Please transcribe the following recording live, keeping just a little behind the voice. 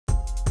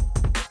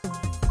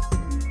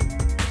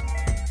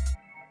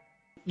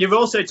You've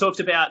also talked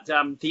about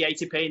the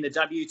ATP and the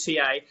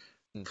WTA.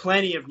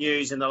 Plenty of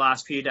news in the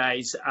last few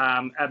days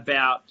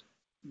about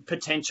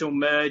potential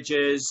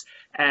mergers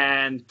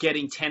and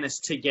getting tennis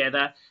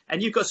together.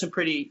 And you've got some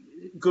pretty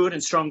good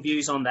and strong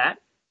views on that.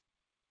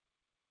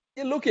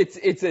 Yeah, look,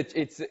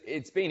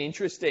 it's been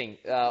interesting.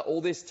 All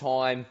this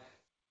time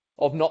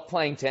of not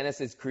playing tennis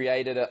has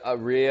created a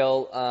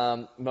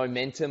real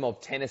momentum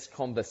of tennis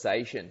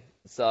conversation.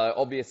 So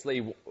obviously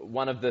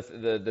one of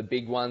the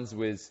big ones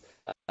was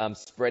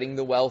spreading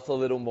the wealth a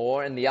little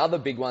more, and the other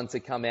big one to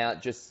come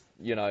out just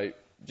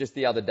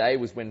the other day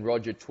was when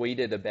Roger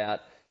tweeted about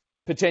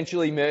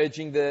potentially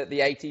merging the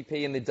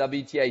ATP and the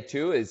WTA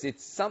tours.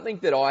 It's something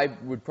that I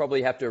would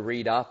probably have to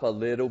read up a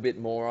little bit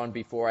more on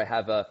before I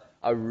have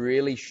a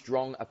really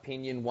strong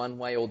opinion one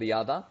way or the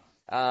other.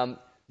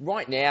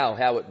 Right now,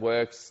 how it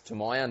works, to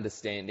my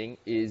understanding,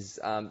 is,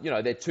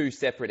 they're two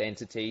separate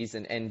entities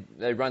and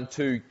they run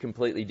two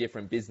completely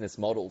different business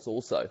models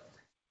also.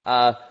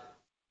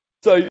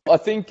 So I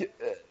think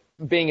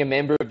being a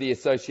member of the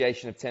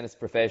Association of Tennis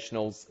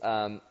Professionals,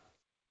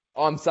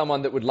 I'm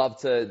someone that would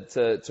love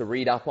to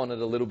read up on it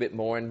a little bit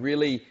more and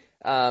really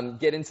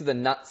get into the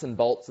nuts and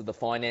bolts of the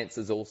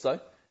finances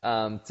also,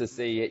 to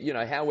see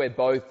how we're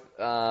both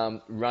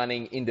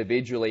running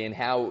individually and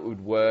how it would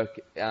work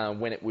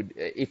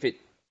if it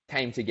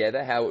came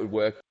together, how it would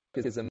work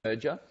as a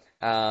merger.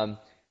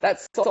 That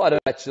side of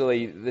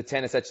the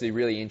tennis actually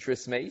really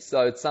interests me.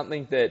 So it's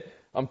something that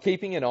I'm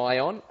keeping an eye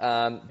on,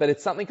 but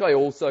it's something I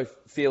also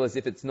feel as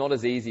if it's not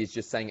as easy as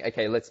just saying,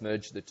 okay, let's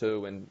merge the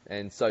two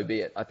and so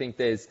be it. I think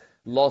there's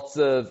lots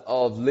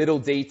of little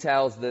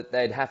details that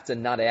they'd have to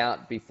nut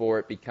out before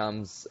it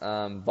becomes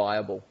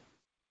viable.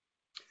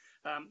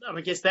 I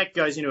guess that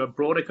goes into a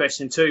broader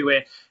question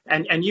too,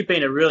 and you've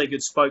been a really good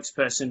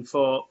spokesperson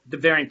for the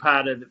varying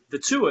part of the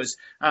tours,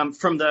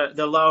 from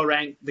the lower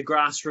rank, the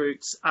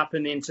grassroots, up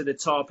and into the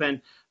top.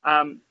 And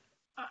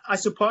I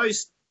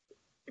suppose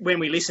when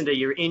we listen to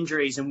your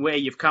injuries and where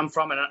you've come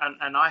from,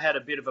 and I had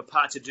a bit of a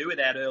part to do with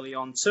that early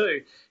on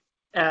too,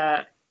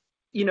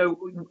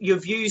 your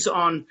views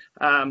on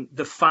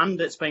the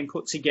fund that's been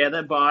put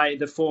together by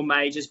the four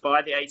majors,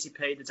 by the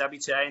ATP, the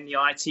WTA and the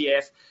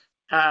ITF.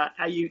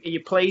 Are you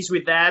pleased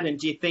with that, and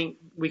do you think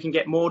we can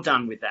get more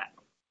done with that?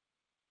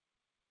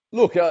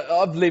 Look,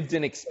 I've lived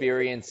and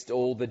experienced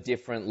all the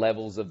different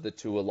levels of the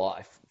tour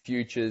life,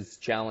 futures,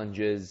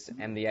 challengers,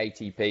 and the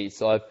ATP.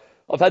 So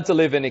I've had to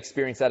live and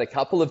experience that a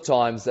couple of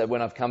times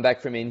when I've come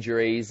back from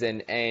injuries,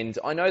 and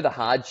I know the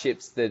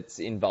hardships that's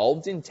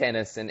involved in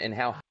tennis and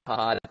how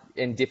hard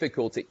and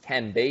difficult it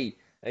can be.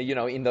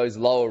 In those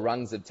lower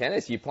rungs of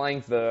tennis, you're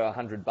playing for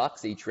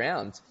 $100 each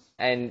round,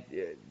 and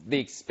the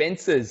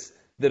expenses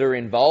that are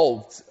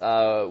involved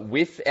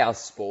with our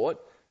sport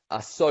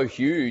are so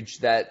huge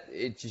that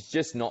it's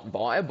just not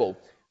viable.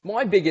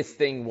 My biggest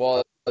thing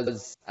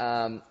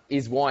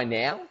is why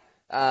now?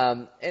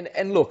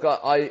 And look,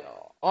 I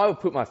would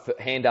put my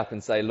hand up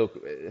and say, look,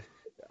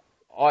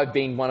 I've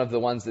been one of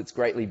the ones that's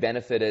greatly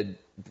benefited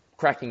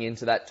cracking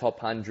into that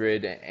top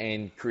 100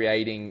 and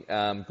creating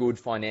good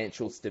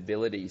financial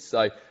stability.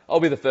 So I'll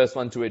be the first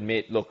one to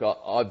admit, look,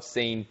 I've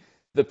seen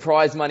the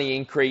prize money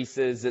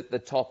increases at the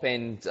top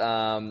end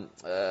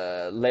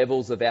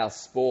levels of our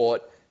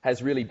sport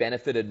has really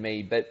benefited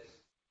me. But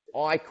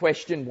I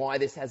question why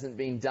this hasn't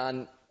been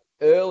done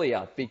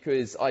earlier,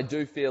 because I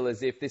do feel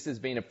as if this has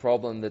been a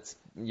problem that's,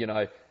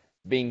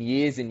 been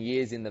years and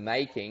years in the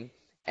making.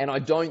 And I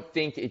don't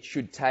think it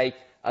should take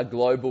a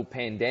global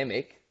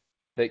pandemic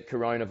that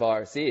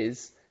coronavirus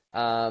is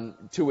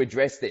to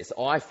address this.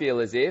 I feel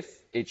as if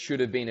it should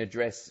have been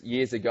addressed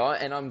years ago,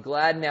 and I'm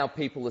glad now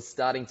people are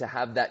starting to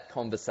have that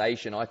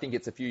conversation. I think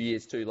it's a few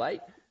years too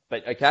late,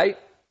 but okay,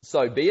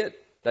 so be it.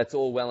 That's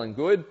all well and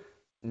good.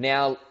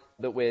 Now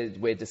that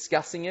we're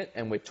discussing it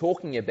and we're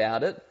talking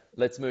about it,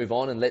 let's move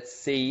on and let's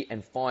see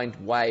and find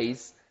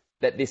ways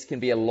that this can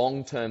be a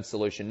long-term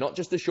solution, not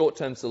just a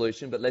short-term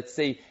solution, but let's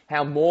see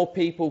how more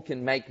people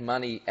can make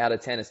money out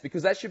of tennis,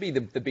 because that should be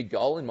the big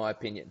goal, in my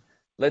opinion.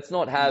 Let's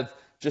not have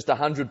just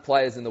 100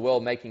 players in the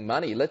world making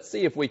money. Let's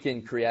see if we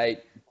can create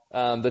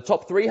the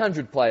top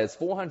 300 players,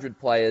 400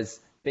 players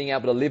being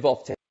able to live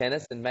off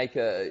tennis and make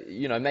a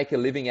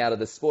living out of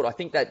the sport. I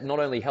think that not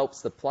only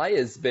helps the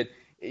players, but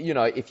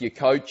if you're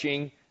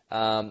coaching,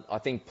 I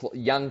think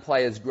young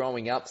players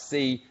growing up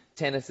see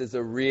tennis as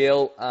a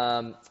real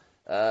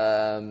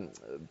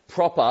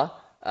proper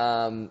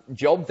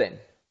job then.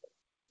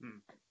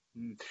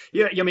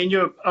 Yeah, I mean,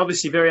 you're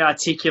obviously very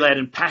articulate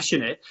and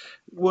passionate.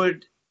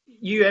 Would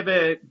you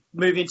ever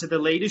move into the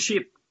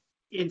leadership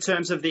in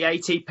terms of the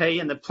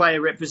ATP and the player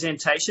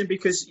representation,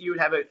 because you would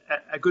have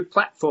a good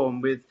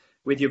platform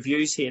with your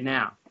views here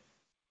now?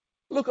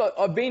 Look,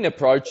 I've been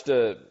approached,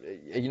 a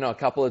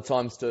couple of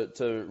times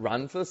to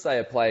run for, say,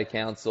 a player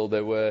council.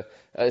 There were,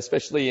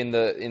 especially in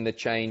the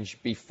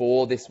change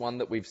before this one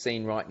that we've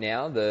seen right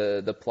now,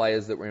 the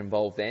players that were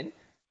involved then.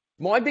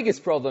 My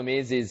biggest problem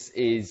is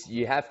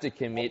you have to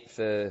commit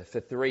for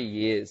 3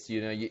 years.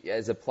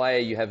 As a player,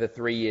 you have a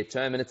 3-year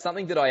term, and it's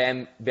something that I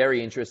am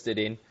very interested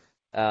in,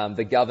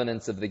 the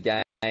governance of the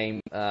game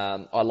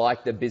I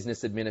like the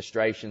business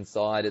administration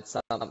side. It's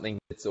something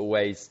that's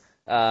always,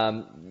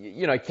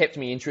 kept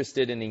me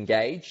interested and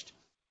engaged.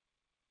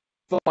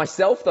 For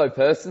myself, though,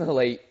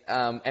 personally,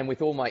 and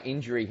with all my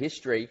injury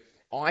history,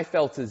 I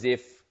felt as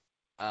if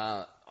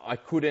I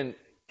couldn't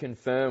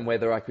confirm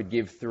whether I could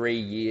give 3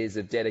 years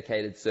of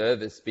dedicated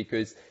service,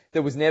 because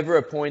there was never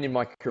a point in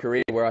my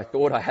career where I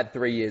thought I had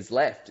 3 years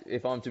left.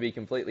 If I'm to be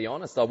completely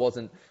honest,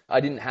 I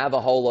didn't have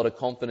a whole lot of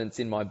confidence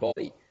in my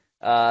body.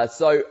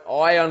 So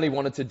I only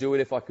wanted to do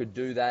it if I could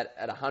do that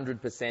at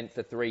 100%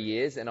 for 3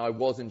 years, and I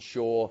wasn't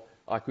sure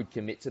I could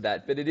commit to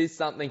that. But it is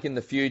something in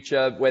the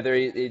future, whether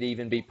it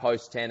even be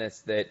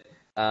post-tennis, that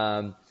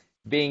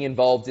being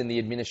involved in the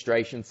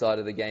administration side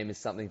of the game is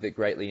something that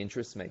greatly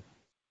interests me.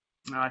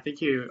 I think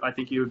you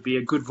would be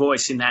a good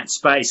voice in that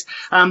space.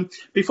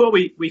 Before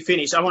we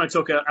finish, I want to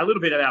talk a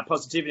little bit about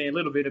positivity and a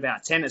little bit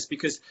about tennis,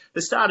 because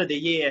the start of the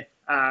year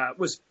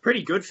was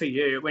pretty good for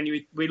you. When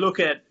we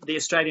look at the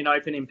Australian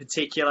Open in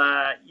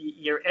particular,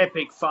 your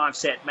epic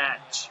 5-set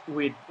match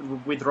with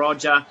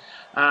Roger,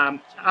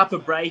 up a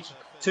break,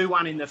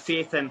 2-1 in the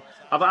fifth, and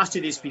I've asked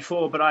you this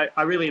before, but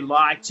I really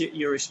liked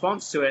your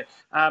response to it.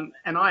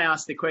 And I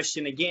asked the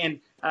question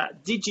again,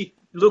 did you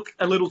look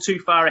a little too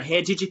far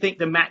ahead? Did you think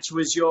the match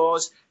was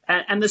yours?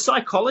 And the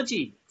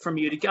psychology from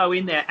you to go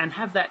in there and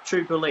have that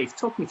true belief.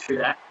 Talk me through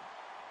that.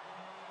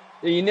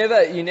 You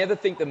never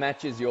think the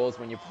match is yours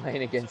when you're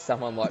playing against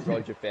someone like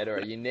Roger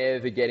Federer. You're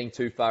never getting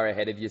too far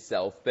ahead of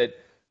yourself. But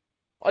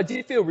I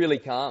did feel really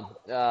calm.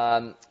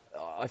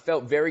 I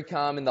felt very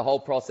calm in the whole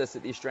process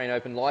at the Australian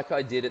Open, like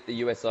I did at the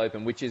US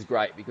Open, which is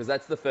great because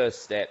that's the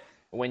first step.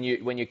 When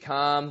you're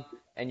calm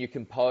and you're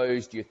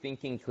composed, you're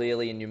thinking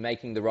clearly and you're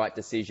making the right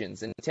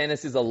decisions. And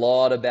tennis is a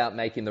lot about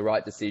making the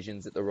right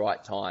decisions at the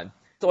right time.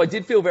 So I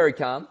did feel very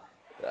calm.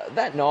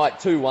 That night,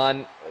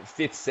 2-1,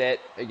 fifth set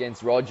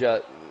against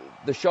Roger,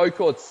 the show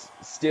courts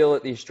still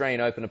at the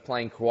Australian Open are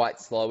playing quite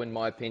slow, in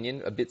my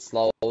opinion, a bit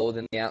slower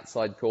than the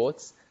outside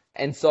courts.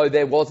 And so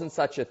there wasn't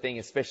such a thing,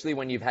 especially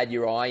when you've had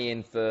your eye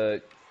in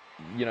for,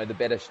 the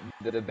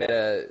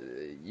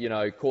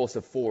better, course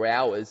of 4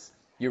 hours.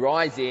 Your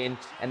eye's in,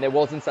 and there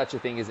wasn't such a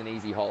thing as an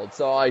easy hold.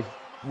 So I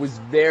was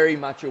very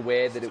much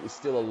aware that it was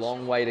still a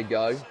long way to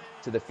go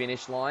to the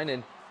finish line.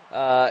 And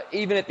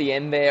even at the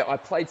end there, I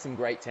played some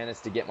great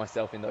tennis to get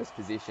myself in those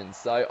positions.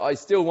 So I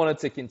still wanted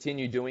to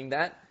continue doing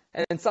that.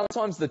 And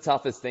sometimes the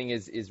toughest thing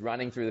is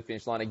running through the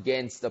finish line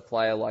against a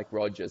player like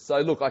Roger. So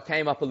look, I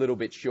came up a little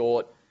bit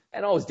short,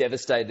 and I was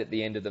devastated at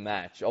the end of the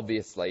match,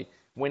 obviously.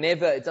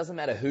 Whenever, it doesn't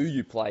matter who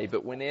you play,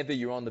 but whenever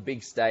you're on the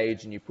big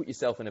stage and you put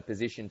yourself in a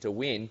position to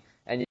win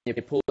and you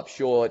pull up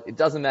short, it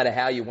doesn't matter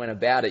how you went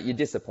about it, you're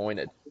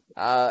disappointed.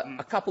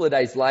 A couple of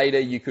days later,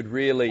 you could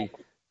really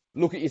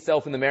look at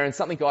yourself in the mirror, and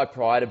something I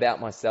pride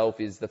about myself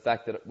is the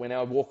fact that when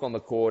I walk on the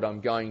court, I'm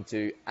going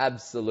to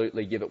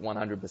absolutely give it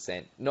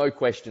 100%. No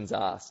questions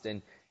asked.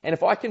 And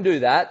if I can do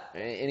that,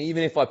 and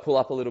even if I pull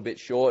up a little bit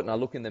short and I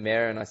look in the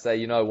mirror and I say,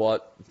 you know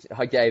what,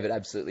 I gave it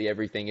absolutely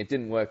everything. It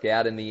didn't work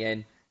out in the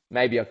end.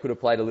 Maybe I could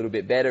have played a little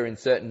bit better in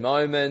certain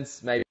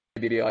moments.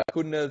 Maybe I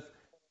couldn't have.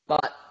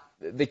 But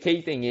the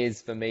key thing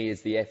is, for me,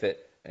 is the effort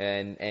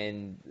and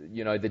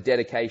the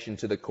dedication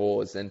to the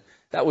cause. And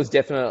that was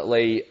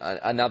definitely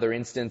another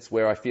instance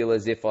where I feel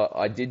as if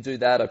I did do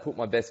that. I put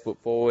my best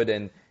foot forward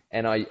and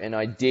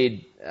I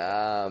did,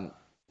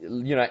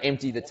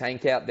 empty the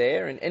tank out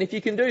there. And if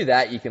you can do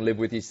that, you can live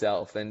with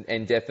yourself.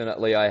 And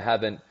definitely I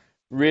haven't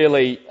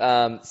really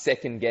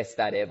second-guessed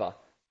that ever.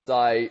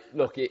 So,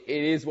 look, it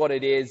is what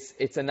it is.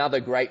 It's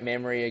another great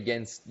memory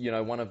against,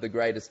 one of the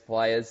greatest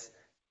players.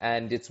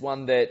 And it's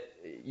one that,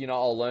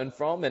 I'll learn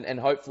from and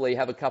hopefully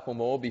have a couple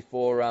more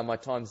before my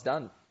time's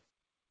done.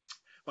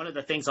 One of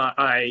the things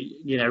I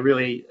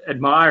really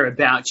admire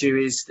about you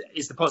is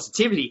the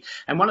positivity.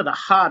 And one of the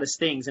hardest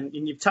things, and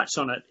you've touched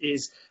on it,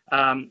 is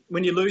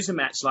when you lose a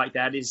match like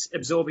that, is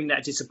absorbing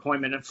that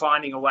disappointment and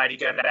finding a way to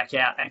go back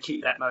out and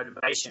keep that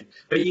motivation.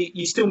 But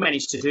you still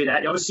managed to do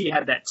that. Obviously, you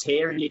had that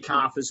tear in your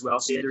calf as well,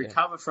 so you had to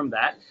recover from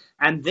that.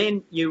 And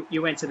then you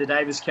went to the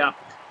Davis Cup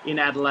in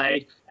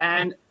Adelaide,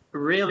 and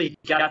really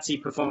gutsy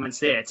performance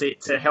there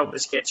to help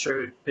us get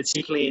through,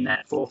 particularly in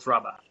that fourth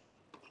rubber.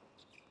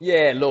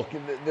 Yeah, look,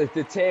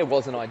 the tear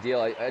wasn't ideal.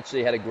 I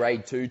actually had a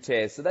grade 2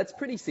 tear, so that's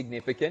pretty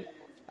significant.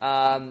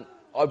 I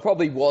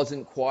probably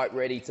wasn't quite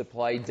ready to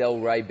play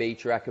Delray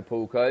Beach or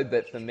Acapulco,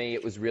 but for me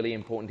it was really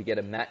important to get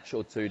a match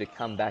or two to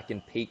come back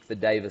and peak the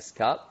Davis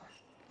Cup,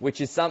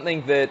 which is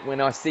something that when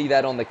I see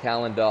that on the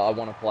calendar, I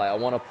want to play. I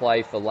want to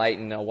play for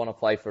Leighton, I want to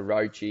play for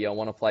Roche, I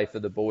want to play for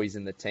the boys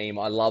in the team.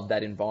 I love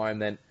that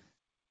environment.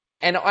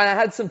 And I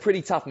had some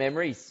pretty tough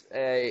memories.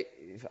 I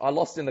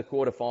lost in the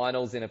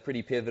quarterfinals in a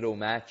pretty pivotal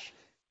match.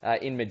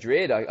 In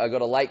Madrid, I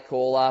got a late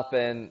call up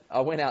and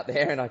I went out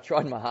there and I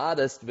tried my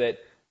hardest, but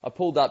I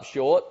pulled up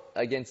short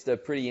against a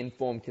pretty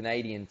informed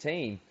Canadian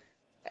team.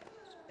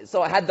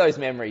 So I had those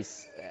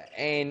memories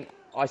and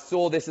I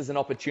saw this as an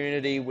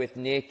opportunity with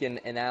Nick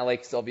and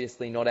Alex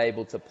obviously not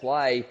able to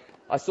play.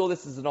 I saw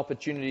this as an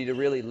opportunity to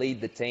really lead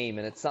the team,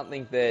 and it's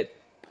something that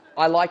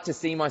I like to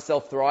see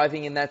myself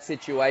thriving in that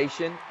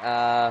situation.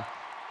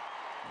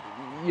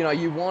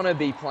 You want to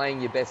be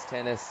playing your best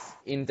tennis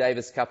in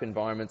Davis Cup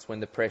environments when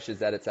the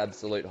pressure's at its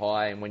absolute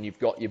high and when you've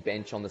got your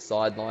bench on the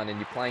sideline and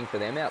you're playing for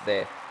them out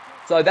there.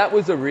 So that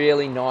was a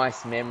really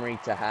nice memory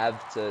to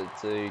have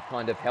to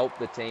kind of help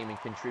the team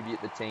and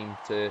contribute the team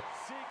to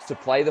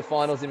play the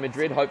finals in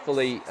Madrid.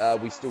 Hopefully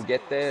we still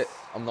get there.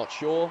 I'm not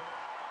sure.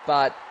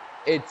 But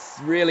it's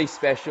really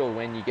special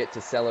when you get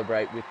to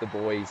celebrate with the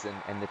boys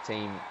and the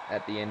team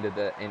at the end of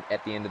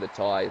the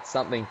tie. It's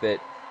something that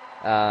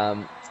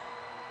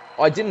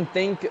I didn't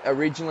think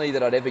originally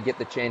that I'd ever get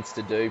the chance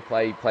to do,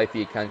 play for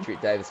your country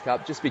at Davis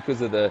Cup, just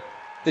because of the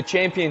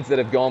champions that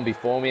have gone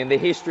before me and the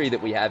history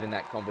that we have in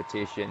that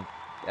competition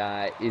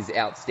is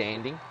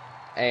outstanding.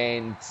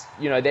 And,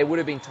 there would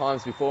have been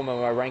times before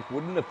my rank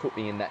wouldn't have put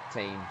me in that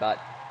team, but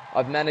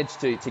I've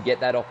managed to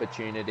get that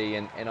opportunity,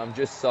 and I'm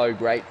just so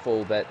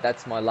grateful that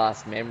that's my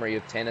last memory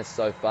of tennis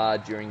so far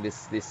during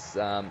this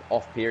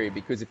off period,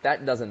 because if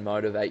that doesn't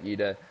motivate you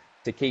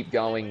to keep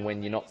going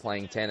when you're not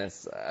playing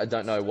tennis, I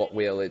don't know what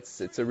will.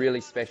 It's a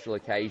really special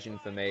occasion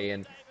for me,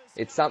 and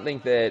it's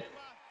something that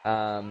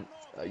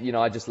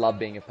I just love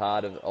being a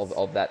part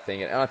of that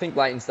thing. And I think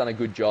Leighton's done a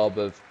good job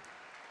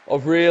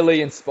of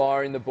really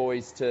inspiring the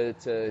boys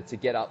to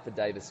get up for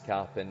Davis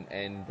Cup,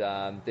 and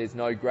there's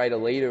no greater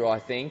leader, I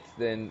think,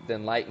 than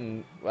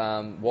Leighton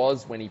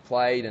was when he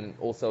played, and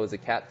also as a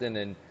captain.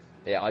 And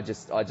yeah, I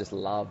just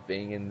love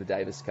being in the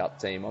Davis Cup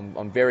team.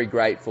 I'm very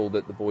grateful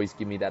that the boys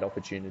give me that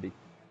opportunity.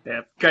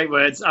 Yeah, great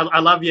words. I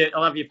love you. I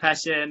love your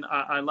passion.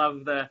 I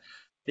love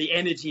the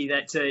energy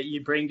that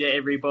you bring to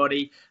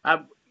everybody.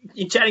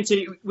 In chatting to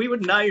you, we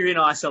would know you're in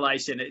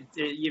isolation.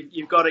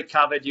 You've got it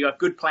covered. You've got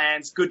good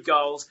plans, good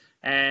goals.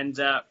 And,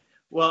 I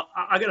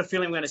got a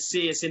feeling we're going to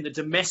see us in the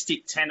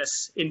domestic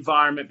tennis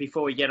environment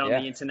before we get on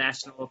the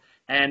international.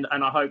 And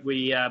I hope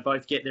we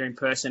both get there in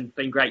person.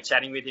 Been great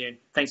chatting with you.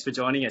 Thanks for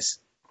joining us.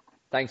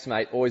 Thanks,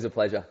 mate. Always a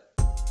pleasure.